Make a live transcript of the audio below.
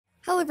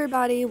Hello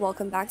everybody,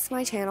 welcome back to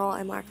my channel.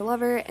 I'm Lacquer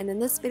Lover, and in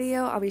this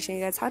video I'll be showing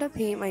you guys how to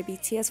paint my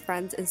BTS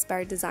friends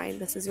inspired design.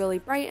 This is really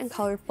bright and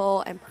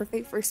colorful and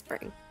perfect for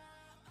spring.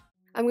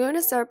 I'm going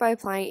to start by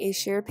applying a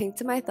sheer pink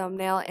to my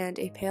thumbnail and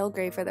a pale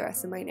gray for the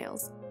rest of my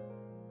nails.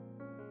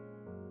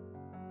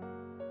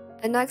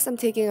 And next I'm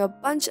taking a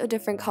bunch of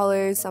different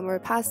colors, some are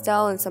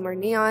pastel and some are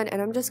neon,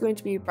 and I'm just going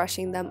to be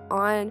brushing them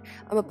on.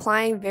 I'm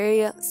applying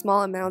very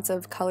small amounts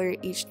of color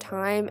each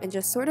time and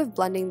just sort of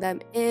blending them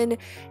in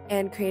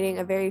and creating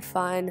a very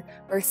fun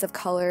burst of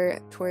color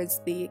towards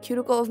the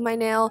cuticle of my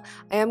nail.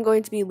 I am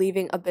going to be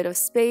leaving a bit of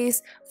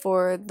space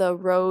for the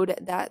road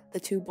that the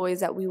two boys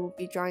that we will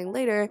be drawing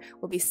later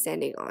will be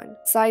standing on.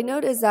 Side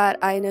note is that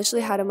I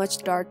initially had a much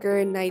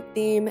darker night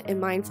theme in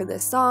mind for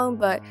this song,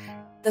 but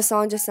the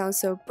song just sounds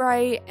so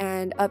bright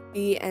and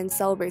upbeat and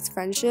celebrates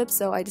friendship,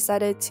 so I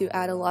decided to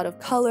add a lot of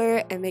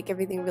color and make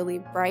everything really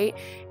bright.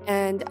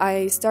 And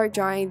I start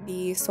drawing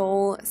the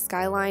Seoul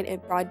skyline in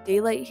broad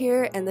daylight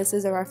here, and this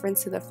is a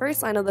reference to the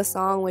first line of the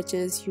song, which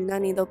is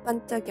유난히도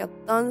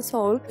반짝였던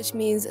Seoul, which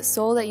means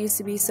Seoul that used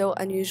to be so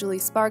unusually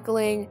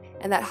sparkling,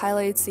 and that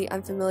highlights the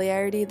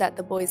unfamiliarity that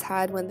the boys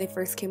had when they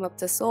first came up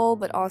to Seoul,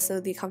 but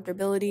also the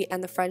comfortability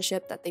and the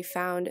friendship that they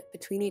found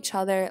between each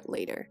other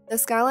later. The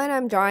skyline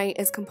I'm drawing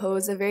is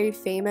composed of very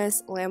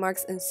famous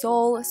landmarks in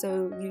Seoul,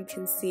 so you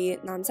can see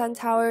Namsan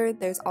Tower,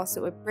 there's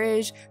also a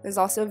bridge, there's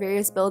also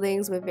various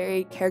buildings with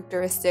very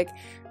characteristic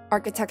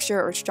architecture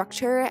or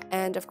structure,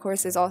 and of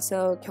course there's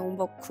also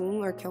Gyeongbokgung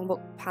or Gyeongbok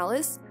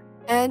Palace.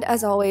 And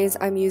as always,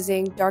 I'm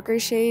using darker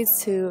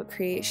shades to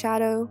create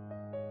shadow.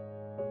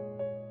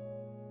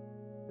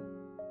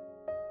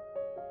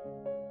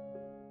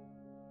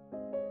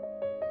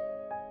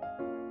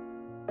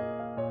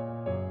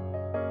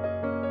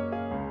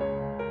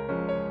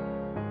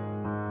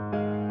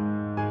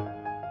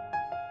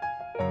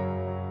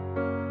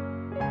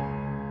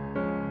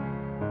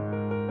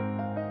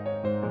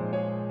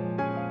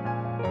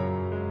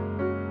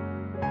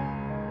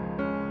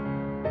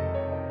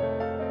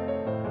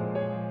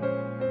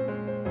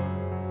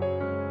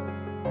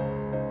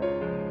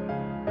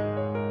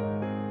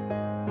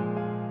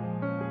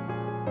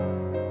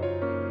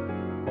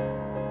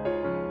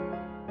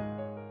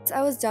 Once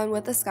I was done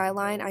with the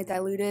skyline, I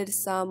diluted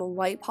some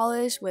white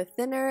polish with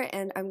thinner,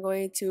 and I'm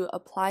going to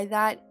apply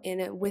that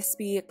in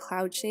wispy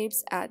cloud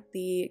shapes at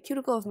the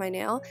cuticle of my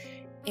nail.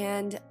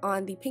 And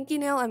on the pinky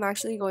nail, I'm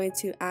actually going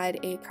to add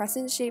a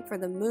crescent shape for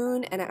the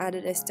moon, and I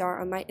added a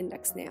star on my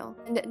index nail.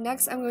 And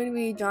next I'm going to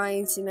be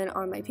drawing Jimin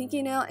on my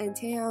pinky nail and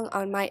Taehyung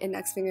on my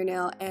index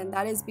fingernail, and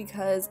that is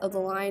because of the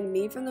line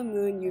 "me from the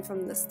moon, you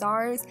from the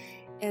stars."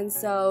 And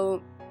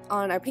so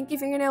on our pinky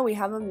fingernail we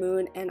have a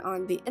moon, and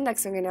on the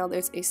index fingernail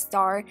there's a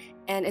star,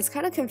 and it's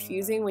kind of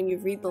confusing when you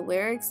read the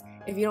lyrics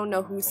if you don't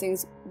know who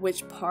sings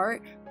which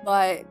part,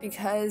 but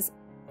because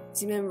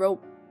Jimin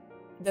wrote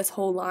this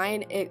whole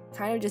line, it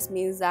kind of just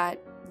means that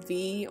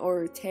V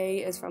or Tae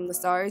is from the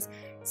stars,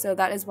 so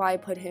that is why I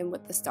put him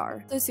with the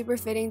star. So super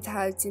fitting to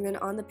have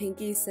Jimin on the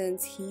pinky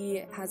since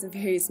he has a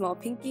very small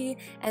pinky,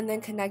 and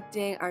then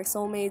connecting our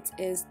soulmates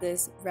is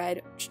this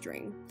red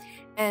string.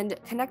 And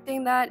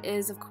connecting that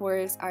is of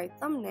course our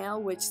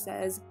thumbnail, which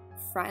says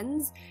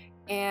friends,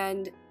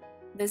 and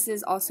this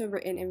is also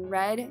written in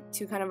red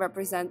to kind of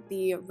represent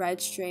the red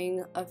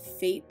string of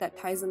fate that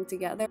ties them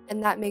together,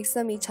 and that makes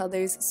them each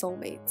other's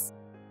soulmates.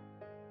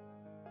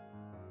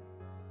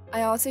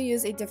 I also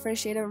use a different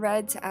shade of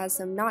red to add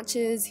some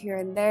notches here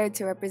and there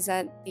to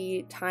represent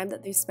the time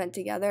that they've spent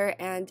together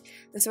and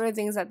the sort of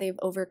things that they've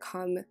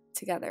overcome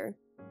together.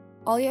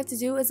 All you have to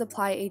do is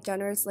apply a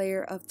generous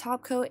layer of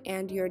top coat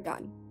and you're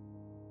done.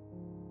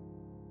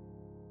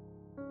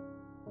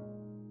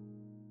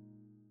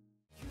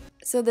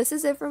 So this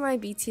is it for my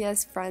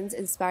BTS friends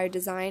inspired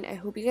design. I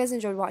hope you guys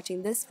enjoyed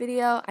watching this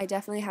video. I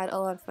definitely had a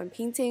lot of fun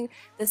painting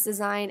this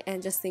design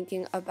and just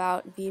thinking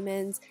about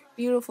Vmin's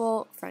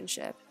beautiful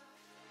friendship.